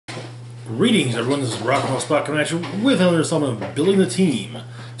Greetings, everyone. This is Rock'n'Roll Spot coming at you with another installment of Building the Team.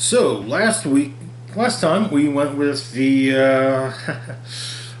 So, last time we went with the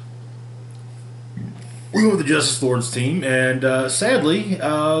we went with the Justice Lords team, and sadly,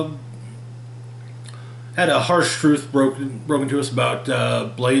 had a harsh truth broken to us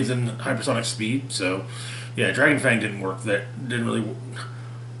about blades and hypersonic speed. So, yeah, Dragon Fang didn't work. That didn't really.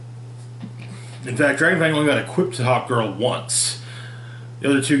 In fact, Dragon Fang only got equipped to Hawk Girl once. The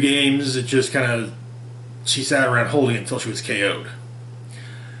other two games, it just kind of, she sat around holding it until she was KO'd.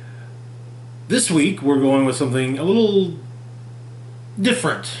 This week, we're going with something a little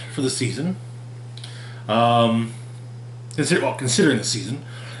different for the season. Considering the season.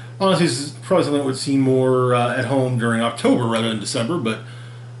 Honestly, this is probably something that would seem more at home during October rather than December, but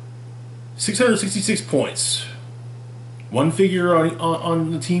 666 points. One figure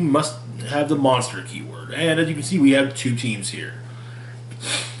on the team must have the monster keyword. And as you can see, we have two teams here.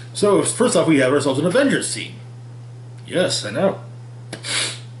 So, first off, we have ourselves an Avengers team. Yes, I know.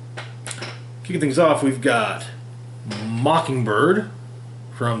 Kicking things off, we've got Mockingbird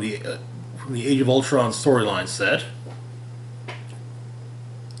from the Age of Ultron storyline set.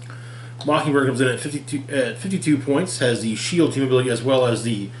 Mockingbird comes in at 52 points, has the Shield team ability as well as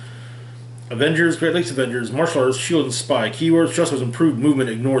the Avengers, Great Lakes Avengers, Martial Arts, Shield, and Spy keywords. She also has improved movement,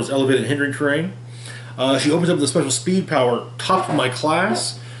 ignores elevated and hindering terrain. She opens up with a special speed power, Top of My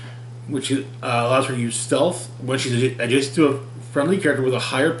Class, which allows her to use stealth. When she's adjacent to a friendly character with a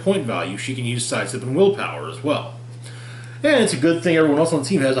higher point value, she can use sidestep and willpower as well. And it's a good thing everyone else on the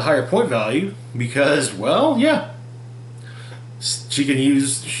team has a higher point value, because, well, yeah. As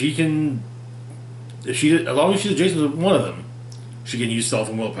long as she's adjacent to one of them, she can use stealth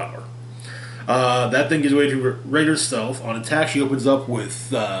and willpower. That then gives way to regular stealth. On attack, she opens up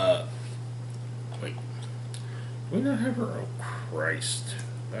with, wait. Do we not have her? Oh, Christ.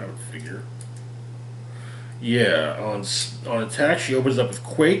 That would figure. Yeah, on attack, she opens up with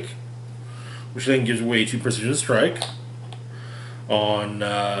Quake, which then gives way to Precision Strike. On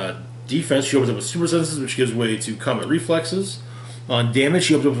defense, she opens up with Super Senses, which gives way to Combat Reflexes. On damage,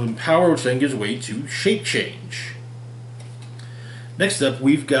 she opens up with Empower, which then gives way to Shape Change. Next up,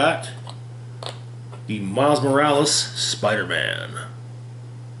 we've got the Miles Morales Spider-Man.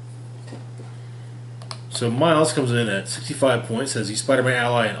 So Miles comes in at 65 points, has the Spider-Man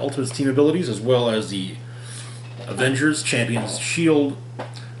Ally and Ultimates team abilities, as well as the Avengers, Champions, Shield,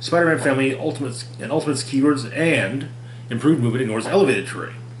 Spider-Man Family, Ultimates keywords, and improved movement, ignores elevated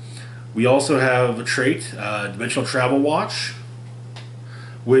terrain. We also have a trait, Dimensional Travel Watch,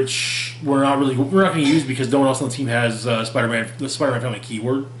 which we're not going to use because no one else on the team has the Spider-Man Family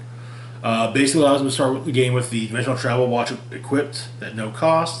keyword. Basically allows them to start the game with the Dimensional Travel Watch equipped at no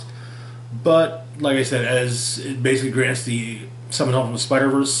cost. But, like I said, as it basically grants the Summon Help from the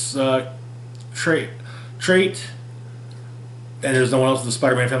Spider-Verse trait, and there's no one else with the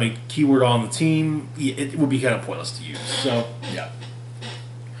Spider-Man Family keyword on the team, it would be kind of pointless to use. So, yeah.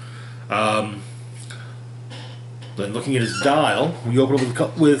 Then looking at his dial, we open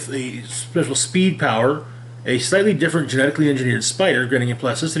up with a special speed power, a slightly different genetically engineered spider, granting him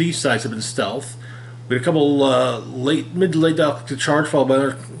plasticity, sidestep, and stealth. We had a couple mid to late dial click to charge, followed by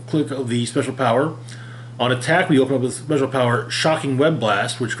another click of the special power. On attack, we open up with special power Shocking Web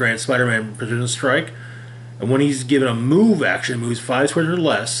Blast, which grants Spider-Man Precision Strike. And when he's given a move action, moves 5 squares or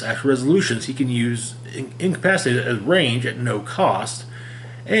less, after resolutions, he can use Incapacitate as range at no cost,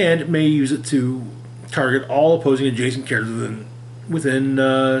 and may use it to target all opposing adjacent characters within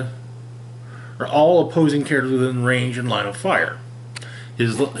all opposing characters within range and line of fire.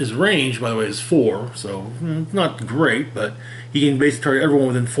 His range, by the way, is 4, so not great, but he can basically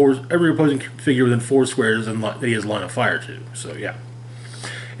target every opposing figure within 4 squares that he has line of fire to. So yeah.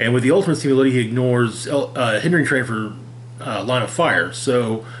 And with the ultimate team ability, he ignores hindering terrain for line of fire,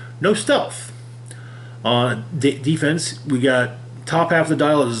 so no stealth. On defense, we got top half of the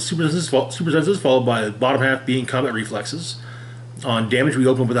dial is super senses, followed by the bottom half being combat reflexes. On damage, we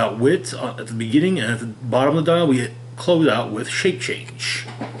open up without wit at the beginning, and at the bottom of the dial, we close out with shape change.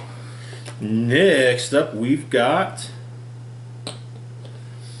 Next up, we've got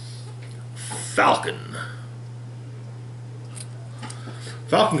Falcon.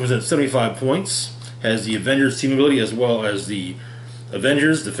 Falcon comes in at 75 points, has the Avengers team ability as well as the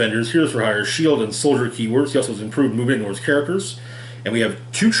Avengers, Defenders, Heroes for Hire, Shield, and Soldier keywords. He also has improved movement and ignores characters. And we have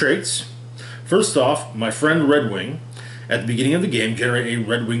 2 traits. First off, my friend Redwing. At the beginning of the game, generate a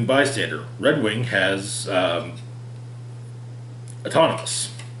Redwing bystander. Redwing has autonomous.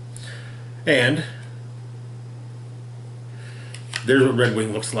 And there's what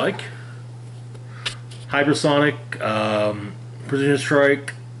Redwing looks like. Hypersonic, Precision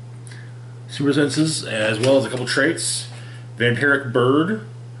Strike, super senses, as well as a couple traits. Vampiric Bird.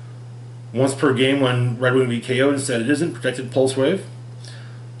 Once per game when Red Wing be KO'd, instead it isn't. Protected Pulse Wave.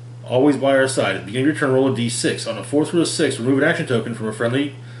 Always by our side. At the beginning of your turn, roll a d6. On a 4 through a 6, remove an action token from a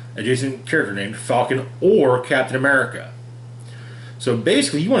friendly adjacent character named Falcon or Captain America. So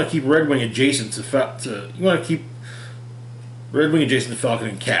basically, you want to keep Red Wing adjacent to Falcon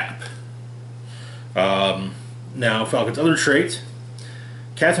and Cap. Now, Falcon's other trait,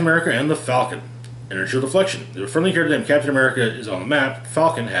 Captain America and the Falcon. Inertial Deflection. The friendly character named Captain America is on the map.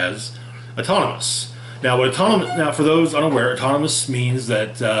 Falcon has Autonomous. Now, for those unaware, Autonomous means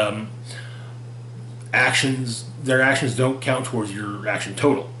that their actions don't count towards your action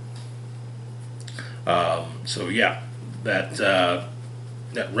total. So yeah, that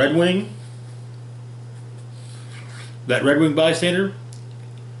Red Wing bystander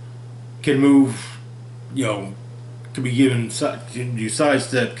can move, can do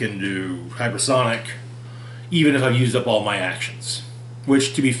sidestep, can do hypersonic, even if I've used up all my actions.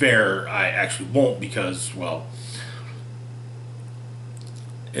 Which, to be fair, I actually won't because, well,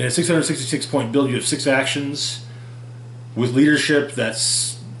 in a 666 point build, you have 6 actions. With leadership,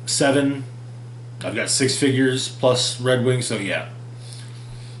 that's 7. I've got 6 figures plus Red Wing, so yeah.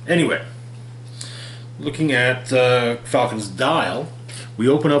 Anyway, looking at Falcon's dial, we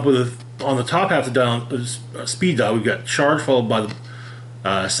open up with on the top half of the dial, speed dial, we've got charge followed by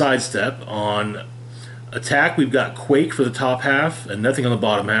the sidestep. On attack, we've got Quake for the top half and nothing on the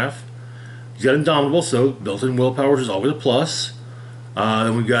bottom half. He's got Indomitable, so built-in willpower, which is always a plus.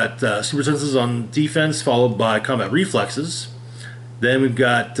 Then we've got super senses on defense, followed by combat reflexes. Then we've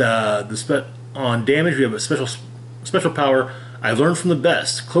got on damage, we have a special power. I learned from the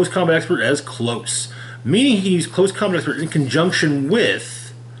best. Close combat expert as close, meaning he can use close combat expert in conjunction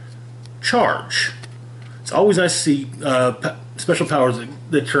with charge. It's always nice to see special powers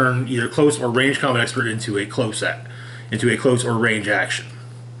that turn either close or range combat expert into a close or range action,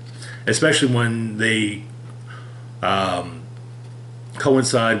 especially when they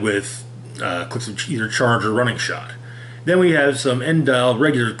coincide with clicks of either charge or running shot. Then we have some end dial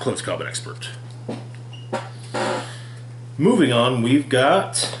regular close combat expert. Moving on, we've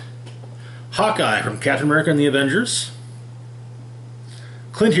got Hawkeye from Captain America and the Avengers.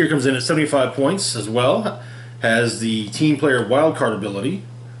 Clint here comes in at 75 points as well. Has the team player wildcard ability.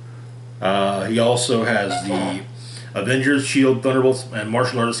 He also has the Avengers, Shield, Thunderbolts, and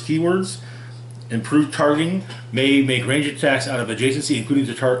Martial Artist keywords. Improved targeting, may make range attacks out of adjacency, including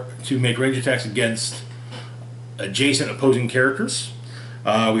to make range attacks against adjacent opposing characters.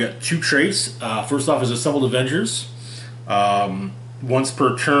 We got 2 traits. First off is Assembled Avengers. Once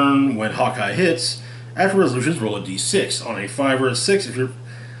per turn when Hawkeye hits, after resolutions, roll a d6. On a 5 or a 6, if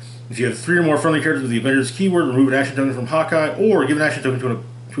you have 3 or more friendly characters with the Avengers keyword, remove an action token from Hawkeye, or give an action token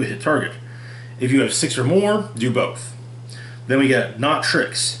to a hit target. If you have 6 or more, do both. Then we get Not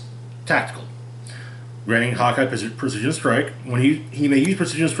Tricks, Tactical, granting Hawkeye Precision Strike. When he may use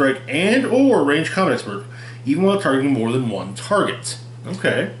Precision Strike and or Range Combat Expert, even while targeting more than one target.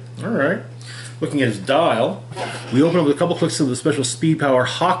 Okay, alright. Looking at his dial, we open up with a couple clicks of the special speed power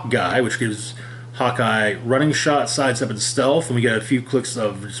Hawkeye, which gives Hawkeye running shot, sidestep, and stealth, and we get a few clicks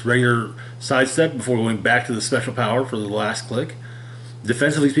of just regular sidestep before going back to the special power for the last click.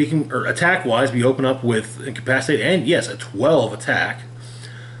 Defensively speaking, or attack-wise, we open up with Incapacitate and, yes, a 12 attack.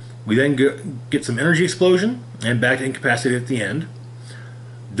 We then get some Energy Explosion and back to Incapacitate at the end.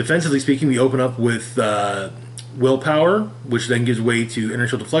 Defensively speaking, we open up with Willpower, which then gives way to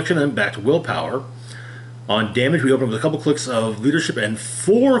Inertial Deflection and then back to Willpower. On damage, we open up with a couple clicks of Leadership and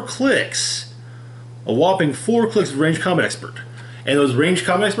 4 clicks, a whopping 4 clicks of Range Combat Expert. And those Range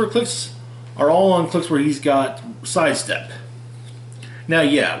Combat Expert clicks are all on clicks where he's got Sidestep. Now,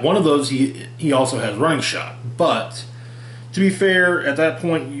 yeah, one of those he also has Running Shot, but to be fair, at that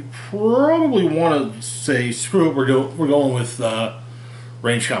point, you probably want to say, screw it, we're going with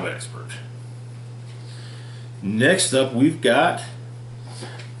Range Combat Expert. Next up, we've got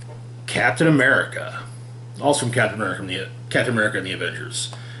Captain America, also from Captain America and the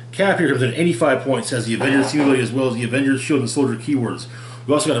Avengers. Cap here comes in at 85 points, has the Avengers team ability as well as the Avengers, Shield, and Soldier keywords.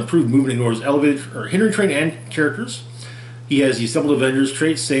 We've also got improved movement, ignores elevated or hindering terrain and characters. He has the Assembled Avengers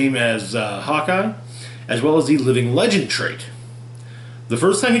trait, same as Hawkeye, as well as the Living Legend trait. The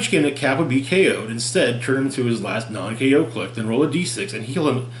first time each game that Cap would be KO'd, instead turn him into his last non-KO click, then roll a d6 and heal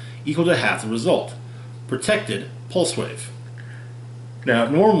him equal to half the result. Protected Pulse Wave. Now,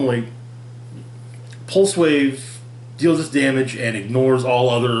 normally, Pulse Wave deals its damage and ignores all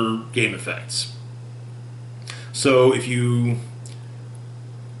other game effects. So if you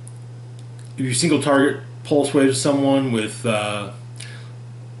single target Pulse Wave someone with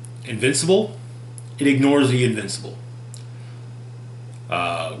invincible, it ignores the invincible.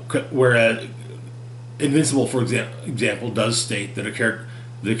 Whereas invincible, for example, does state that a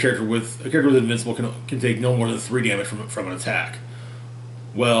character with invincible can take no more than 3 damage from an attack.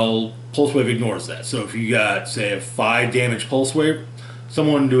 Well, Pulse Wave ignores that. So if you got, say, a 5 damage Pulse Wave,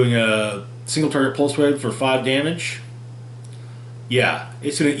 someone doing a single target Pulse Wave for 5 damage, yeah,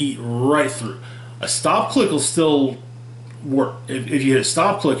 it's going to eat right through. A stop click will still work. If you hit a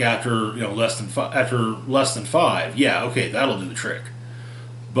stop click after less than 5, yeah, okay, that'll do the trick.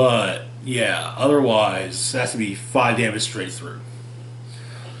 But yeah, otherwise, it has to be 5 damage straight through.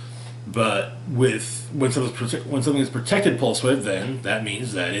 But when something is protected Pulse Wave, then that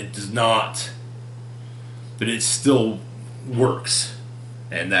means that it does not, that it still works,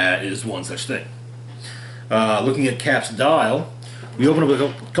 and that is one such thing. Looking at Cap's dial, we open up with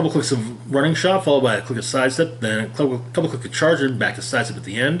a couple clicks of running shot, followed by a click of sidestep, then a couple clicks of charge, and back to sidestep at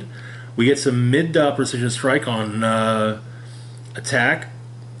the end. We get some mid precision strike on attack.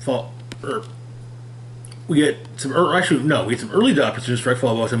 We get some early dial precision strike,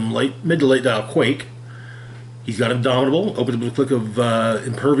 followed by some mid to late dial quake. He's got Indomitable. Opens up with a click of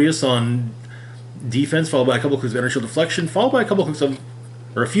Impervious on defense, followed by a couple clicks of Energy Deflection, followed by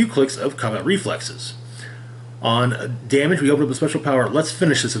a few clicks of Combat Reflexes. On damage, we open up a special power. Let's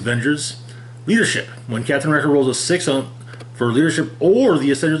finish this, Avengers. Leadership. When Captain Wrecker rolls a 6 for leadership or the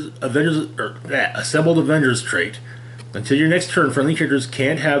Assembled Avengers trait, until your next turn, friendly characters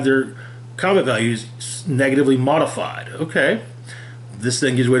can't have their combat values negatively modified. Okay. This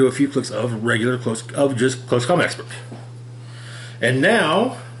then gives way to a few clicks of just close combat expert. And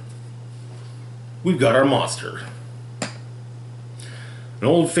now we've got our monster. An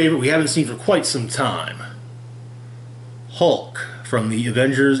old favorite we haven't seen for quite some time. Hulk from the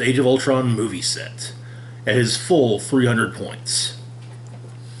Avengers Age of Ultron movie set at his full 300 points.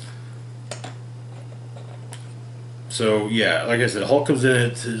 So yeah, like I said, Hulk comes in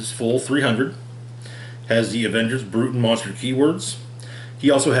at his full 300, has the Avengers Brute and Monster keywords.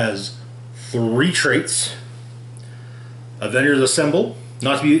 He also has 3 traits. Avengers Assemble,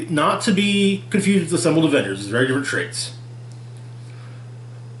 not to be confused with Assembled Avengers, it's very different traits.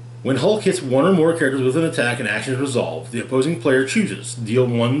 When Hulk hits one or more characters with an attack and action is resolved, the opposing player chooses to deal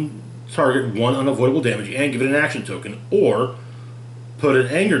one target 1 unavoidable damage and give it an action token, or put an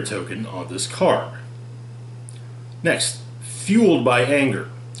anger token on this card. Next, Fueled by Anger.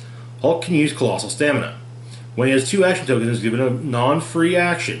 Hulk can use Colossal Stamina. When he has 2 action tokens and is given a non-free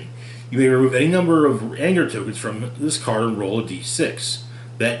action, you may remove any number of anger tokens from this card and roll a d6.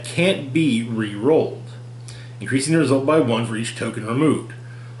 That can't be re-rolled, increasing the result by 1 for each token removed.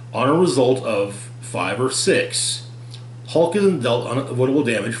 On a result of 5 or 6, Hulk is dealt unavoidable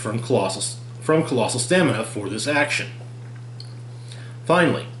damage from Colossal Stamina for this action.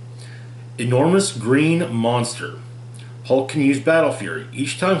 Finally, Enormous Green Monster. Hulk can use Battle Fury.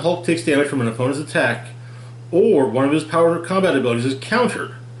 Each time Hulk takes damage from an opponent's attack, or one of his power combat abilities is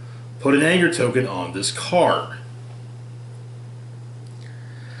countered, put an anger token on this card.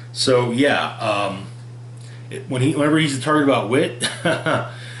 So yeah, whenever he's the target about wit,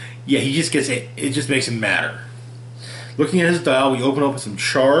 yeah, he just gets it. It just makes him matter. Looking at his dial, we open up with some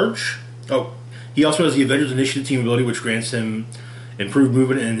charge. Oh, he also has the Avengers Initiative team ability, which grants him improved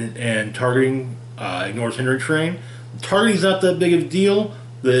movement and targeting. Ignores hindering terrain. Targeting's not that big of a deal.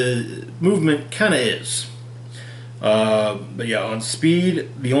 The movement kind of is. But yeah, on speed,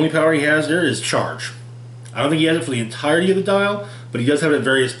 the only power he has there is charge. I don't think he has it for the entirety of the dial, but he does have it at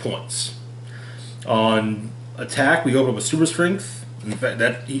various points. On attack, we open up with super strength. In fact,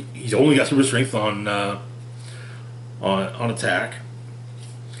 that he's only got super strength on attack.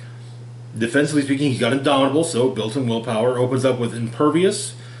 Defensively speaking, he's got Indomitable, so built-in willpower. Opens up with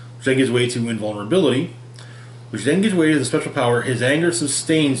Impervious, which then gives way to Invulnerability, which then gives way to the special power His Anger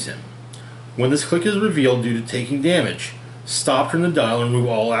Sustains Him. When this click is revealed due to taking damage, stop from the dial and remove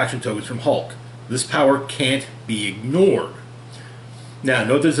all action tokens from Hulk. This power can't be ignored. Now,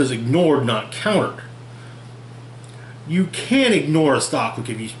 note this is ignored, not countered. You can ignore a stop click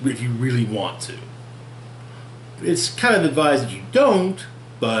if you really want to. It's kind of advised that you don't,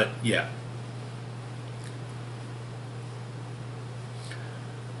 but yeah.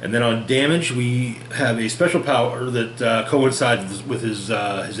 And then on damage, we have a special power that coincides with his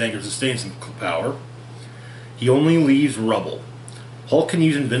Anger Sustains Him power. He only leaves rubble. Hulk can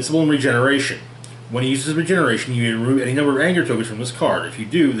use Invincible and Regeneration. When he uses Regeneration, you may remove any number of anger tokens from this card. If you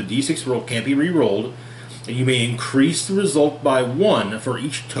do, the d6 roll can't be re-rolled, and you may increase the result by 1 for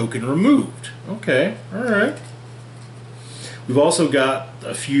each token removed. Okay, alright. We've also got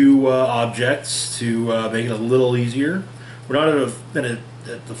a few objects to make it a little easier. We're not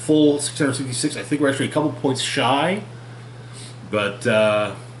at the full 666. I think we're actually a couple points shy. But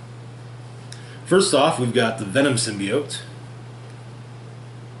first off, we've got the Venom symbiote.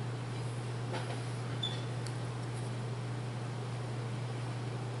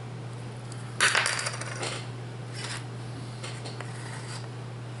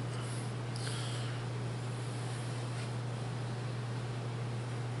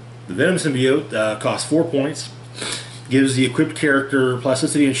 The Venom symbiote costs 4 points, gives the equipped character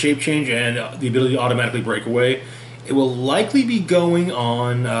plasticity and shape change and the ability to automatically break away. It will likely be going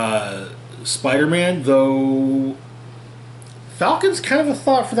on Spider-Man, though Falcon's kind of a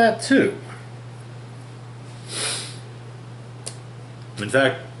thought for that too. In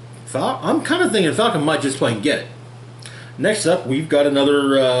fact, I'm kind of thinking Falcon might just plain get it. Next up, we've got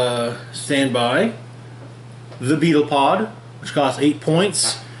another standby, the Beetle Pod, which costs 8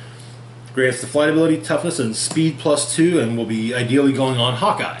 points. Grants the flight ability, toughness, and speed +2, and will be ideally going on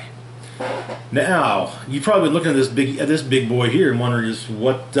Hawkeye. Now, you've probably been looking at this big boy here and wondering just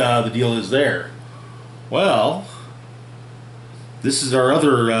what the deal is there. Well, this is our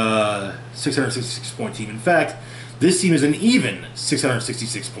other 666 point team. In fact, this team is an even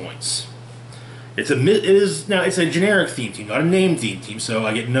 666 points. It's a generic theme team, not a name theme team, so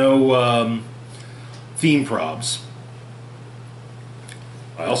I get no theme probs.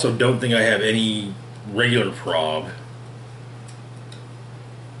 I also don't think I have any regular prob.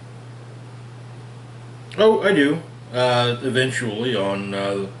 Oh, I do. Eventually on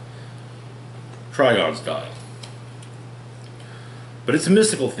Trigon style. But it's a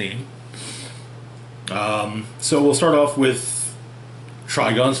mystical theme. So we'll start off with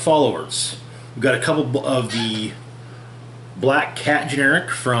Trigon's followers. We've got a couple of the Black Cat generic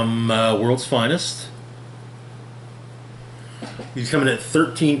from World's Finest. These come in at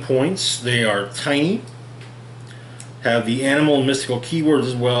 13 points. They are tiny. Have the animal and mystical keywords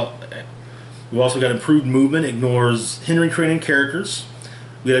as well. We've also got improved movement, ignores hindering training characters.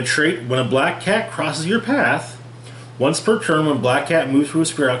 We got a trait, when a black cat crosses your path, once per turn when a black cat moves through a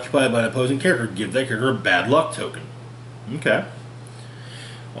square occupied by an opposing character, give that character a bad luck token. Okay.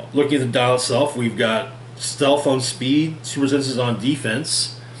 Well, looking at the dial itself, we've got stealth on speed, super senses on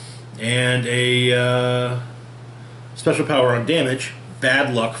defense, and a special power on damage.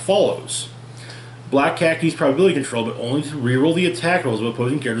 Bad luck follows. Black Cat can use probability control, but only to reroll the attack rolls of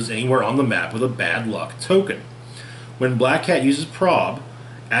opposing characters anywhere on the map with a bad luck token. When Black Cat uses prob,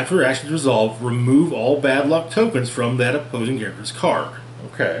 after her action is resolved, remove all bad luck tokens from that opposing character's card.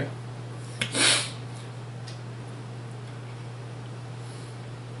 Okay.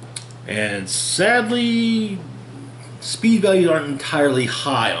 And sadly, speed values aren't entirely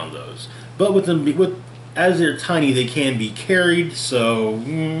high on those, but as they're tiny, they can be carried, so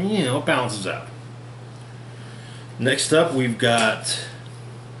it balances out. Next up, we've got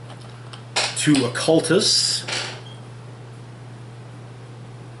 2 Occultists.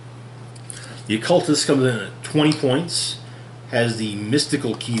 The Occultist comes in at 20 points, has the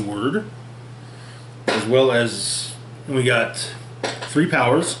mystical keyword, as well as we got 3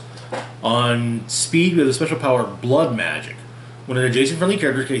 powers. On speed, we have the special power Blood Magic. When an adjacent friendly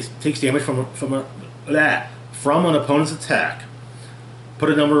character takes damage from an opponent's attack, put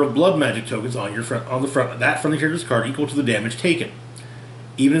a number of blood magic tokens on the front of that friendly character's card equal to the damage taken.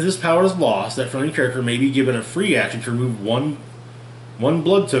 Even if this power is lost, that friendly character may be given a free action to remove one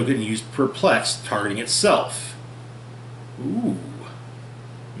blood token and use Perplex, targeting itself. Ooh.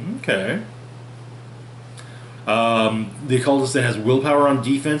 Okay. The Occultist then has willpower on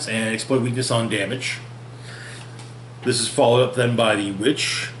defense and exploit weakness on damage. This is followed up then by the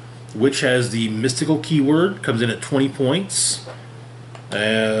Witch. The Witch has the mystical keyword, comes in at 20 points. We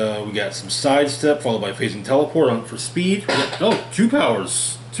got some sidestep, followed by phasing teleport for speed. We got, 2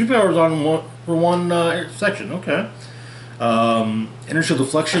 powers. 2 powers for one section. Okay. Inertial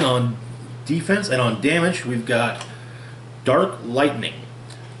deflection on defense, and on damage we've got Dark Lightning,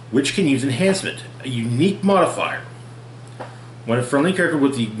 which can use enhancement, a unique modifier. When a friendly character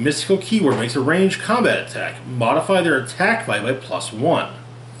with the mystical keyword makes a ranged combat attack, modify their attack value by +1.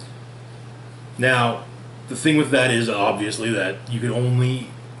 Now, the thing with that is obviously that you can only,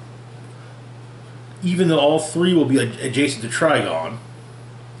 even though all 3 will be adjacent to Trigon,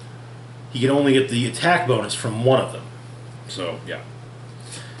 he can only get the attack bonus from one of them. So, yeah.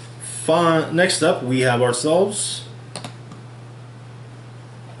 Next up, we have ourselves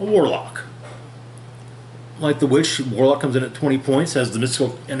a Warlock. Like the Witch, Warlock comes in at 20 points, has the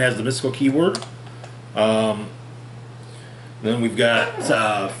mystical keyword. Then we've got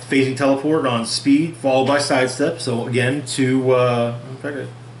phasing teleport on speed, followed by sidestep. So again,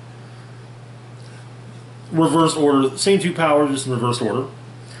 reverse order, same 2 powers, just in reverse order.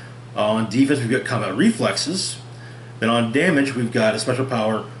 On defense, we've got combat reflexes. Then on damage, we've got a special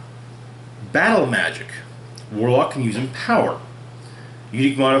power, Battle Magic. Warlock can use Empower.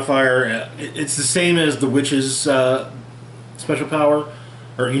 Unique modifier, it's the same as the Witch's special power,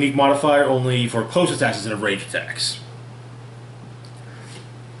 or unique modifier, only for close attacks instead of range attacks.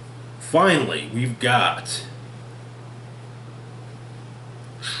 Finally, we've got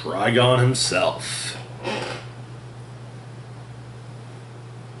Trigon himself.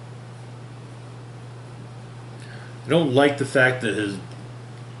 I don't like the fact that his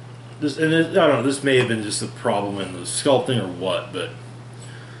I don't know, this may have been just a problem in the sculpting or what, but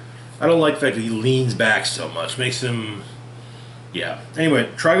I don't like the fact that he leans back so much. Makes him, yeah. Anyway,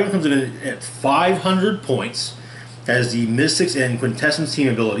 Trigon comes in at 500 points, has the Mystics and Quintessence team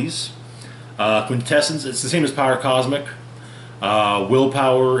abilities. Quintessence, it's the same as Power Cosmic,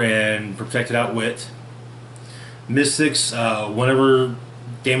 Willpower and Protected Outwit. Mystics, whenever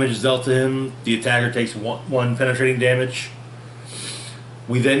damage is dealt to him, the attacker takes one penetrating damage.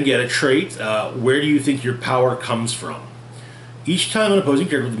 We then get a trait, where do you think your power comes from? Each time an opposing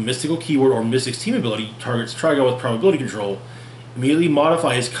character with a mystical keyword or Mystics team ability targets Trigon with probability control, immediately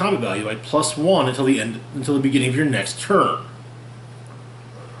modify his combat value by +1 until the beginning of your next turn.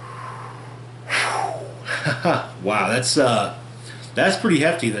 Wow, that's pretty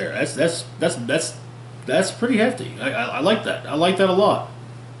hefty there. That's pretty hefty. I like that. I like that a lot.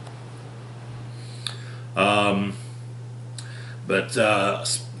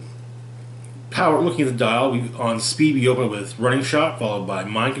 Power. Looking at the dial, on speed we open with Running Shot, followed by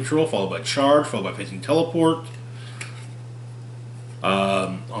Mind Control, followed by Charge, followed by Facing Teleport.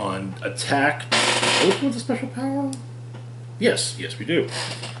 On attack, open with the special power. Yes, we do.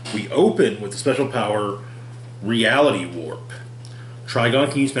 We open with the special power Reality Warp. Trigon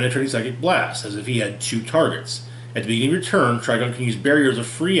can use Penetrating Psychic Blast as if he had 2 targets. At the beginning of your turn, Trigon can use Barrier as a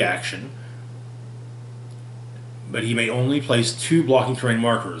free action, but he may only place 2 blocking terrain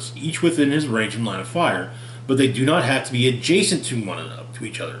markers, each within his range and line of fire, but they do not have to be adjacent to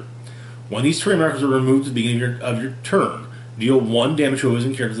each other. When these terrain markers are removed at the beginning of your turn, deal 1 damage to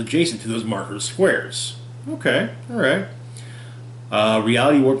opposing characters adjacent to those markers squares. Okay, alright.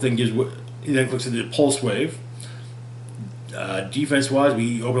 Reality Warp then clicks into Pulse Wave. Defense-wise,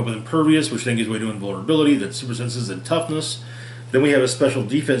 we open up with Impervious, which then gives way to Invulnerability, then Super Senses, and Toughness. Then we have a special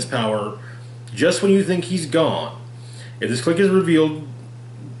defense power, just when you think he's gone. If this click is revealed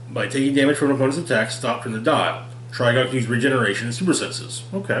by taking damage from an opponent's attack, stop from the dial. Trigon can use Regeneration and Super Senses.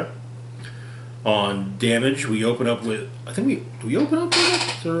 Okay. On damage, we open up with... do we open up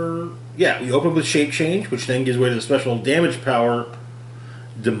with it? Or, yeah, we open up with Shape Change, which then gives way to the special damage power,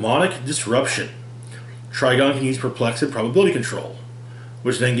 Demonic Disruption. Trigon can use Perplex and Probability Control,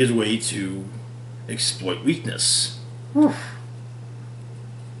 which then gives way to Exploit Weakness.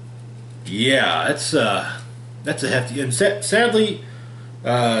 Yeah, that's a hefty... And sadly,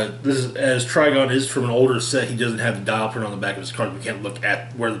 this is, as Trigon is from an older set, he doesn't have the dial print on the back of his card. We can't look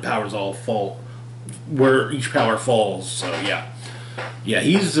at where the powers all fall, where each power falls. So yeah,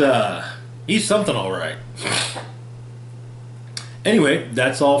 he's something, all right. Anyway,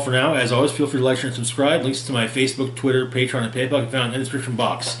 that's all for now. As always, feel free to like, share, and subscribe. Links to my Facebook, Twitter, Patreon, and PayPal can be found in the description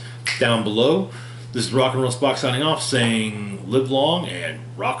box down below. This is Rock and Roll Spock signing off, saying live long and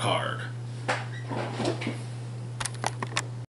rock hard.